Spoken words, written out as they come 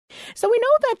So we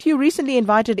know that you recently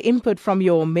invited input from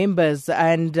your members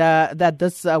and that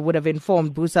this would have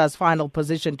informed BUSA's final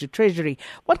position to Treasury.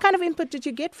 What kind of input did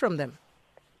you get from them?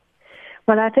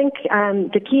 Well, I think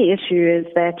the key issue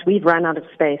is that we've run out of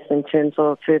space in terms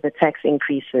of further tax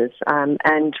increases,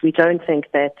 and we don't think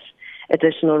that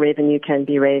additional revenue can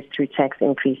be raised through tax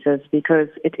increases because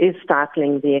it is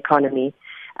stifling the economy,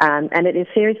 and it is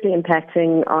seriously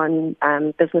impacting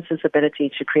on businesses'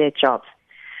 ability to create jobs.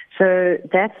 So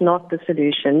that's not the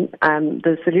solution.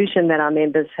 The solution that our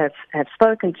members have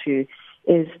spoken to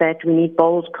is that we need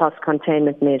bold cost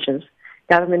containment measures.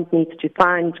 Government needs to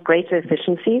find greater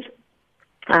efficiencies.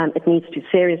 It needs to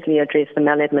seriously address the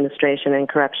maladministration and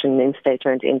corruption in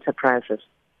state-owned enterprises.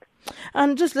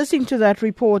 And just listening to that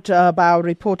report by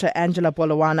reporter Angela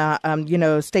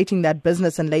Polowano, stating that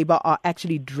business and labor are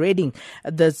actually dreading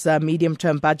this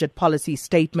medium-term budget policy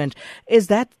statement. Is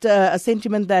that a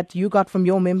sentiment that you got from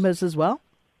your members as well?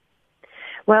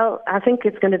 Well, I think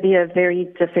it's going to be a very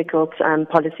difficult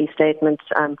policy statement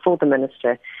for the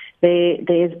minister.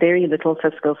 There is very little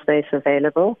fiscal space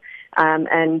available.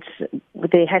 And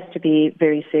there has to be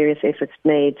very serious efforts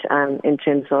made in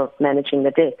terms of managing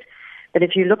the debt. But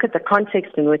if you look at the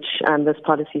context in which this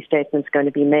policy statement is going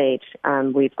to be made,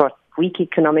 we've got weak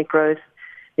economic growth,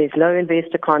 there's low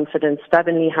investor confidence,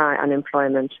 stubbornly high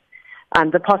unemployment,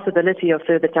 the possibility of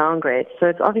further downgrades. So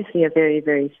it's obviously a very,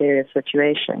 very serious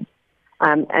situation.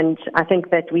 And I think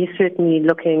that we're certainly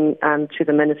looking to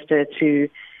the minister to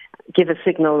give a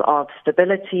signal of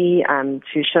stability,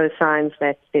 to show signs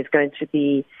that there's going to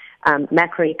be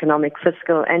macroeconomic,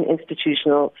 fiscal and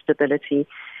institutional stability,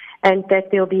 and that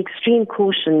there'll be extreme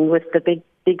caution with the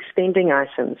big spending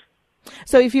items.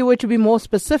 So if you were to be more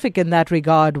specific in that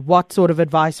regard, what sort of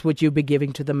advice would you be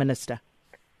giving to the minister?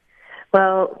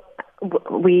 Well,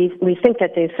 we think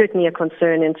that there's certainly a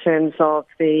concern in terms of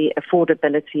the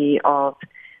affordability of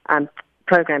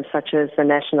programs such as the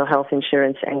National Health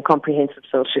Insurance and Comprehensive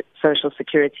Social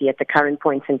Security at the current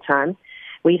point in time.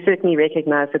 We certainly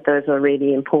recognize that those are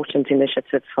really important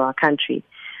initiatives for our country,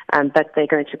 but they're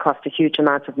going to cost a huge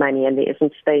amount of money and there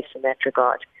isn't space in that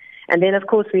regard. And then, of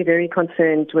course, we're very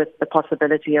concerned with the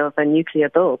possibility of a nuclear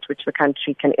build, which the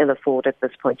country can ill afford at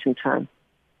this point in time.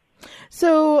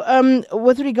 So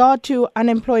with regard to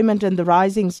unemployment and the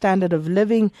rising standard of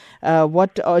living,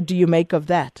 what do you make of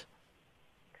that?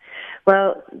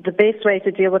 Well, the best way to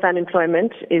deal with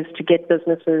unemployment is to get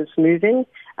businesses moving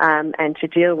and to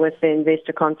deal with the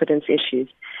investor confidence issues.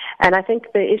 And I think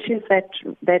the issues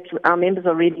that our members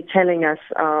are really telling us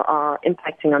are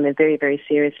impacting on them very, very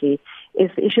seriously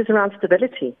is the issues around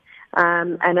stability.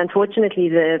 And unfortunately,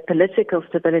 the political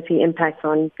stability impacts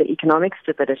on the economic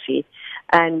stability.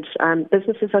 And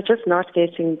businesses are just not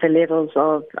getting the levels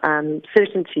of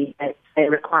certainty that they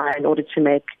require in order to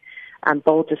make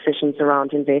bold decisions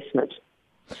around investment.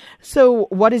 So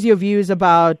what is your views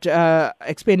about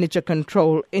expenditure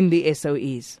control in the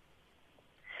SOEs?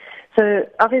 So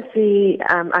obviously,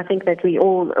 I think that we're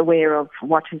all aware of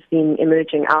what has been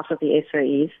emerging out of the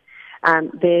SOEs.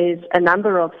 There's a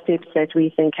number of steps that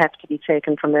we think have to be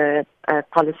taken from a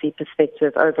policy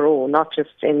perspective overall, not just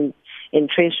in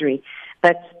Treasury,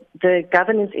 but the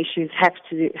governance issues have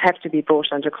to be brought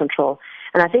under control.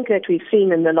 And I think that we've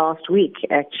seen in the last week,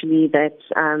 actually, that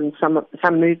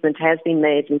some movement has been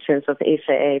made in terms of the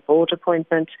SAA board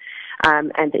appointment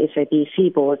and the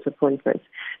SABC board's appointment.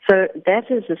 So that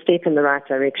is a step in the right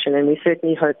direction, and we're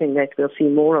certainly hoping that we'll see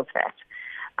more of that.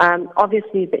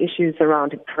 Obviously, the issues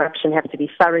around corruption have to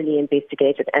be thoroughly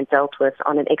investigated and dealt with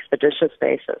on an expeditious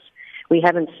basis. We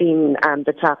haven't seen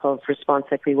the type of response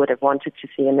that we would have wanted to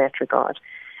see in that regard.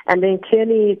 And then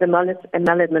clearly the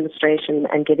maladministration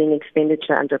and getting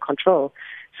expenditure under control.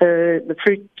 So the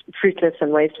fruitless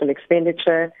and wasteful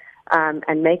expenditure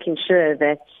and making sure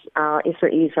that our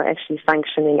SOEs are actually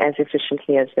functioning as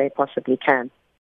efficiently as they possibly can.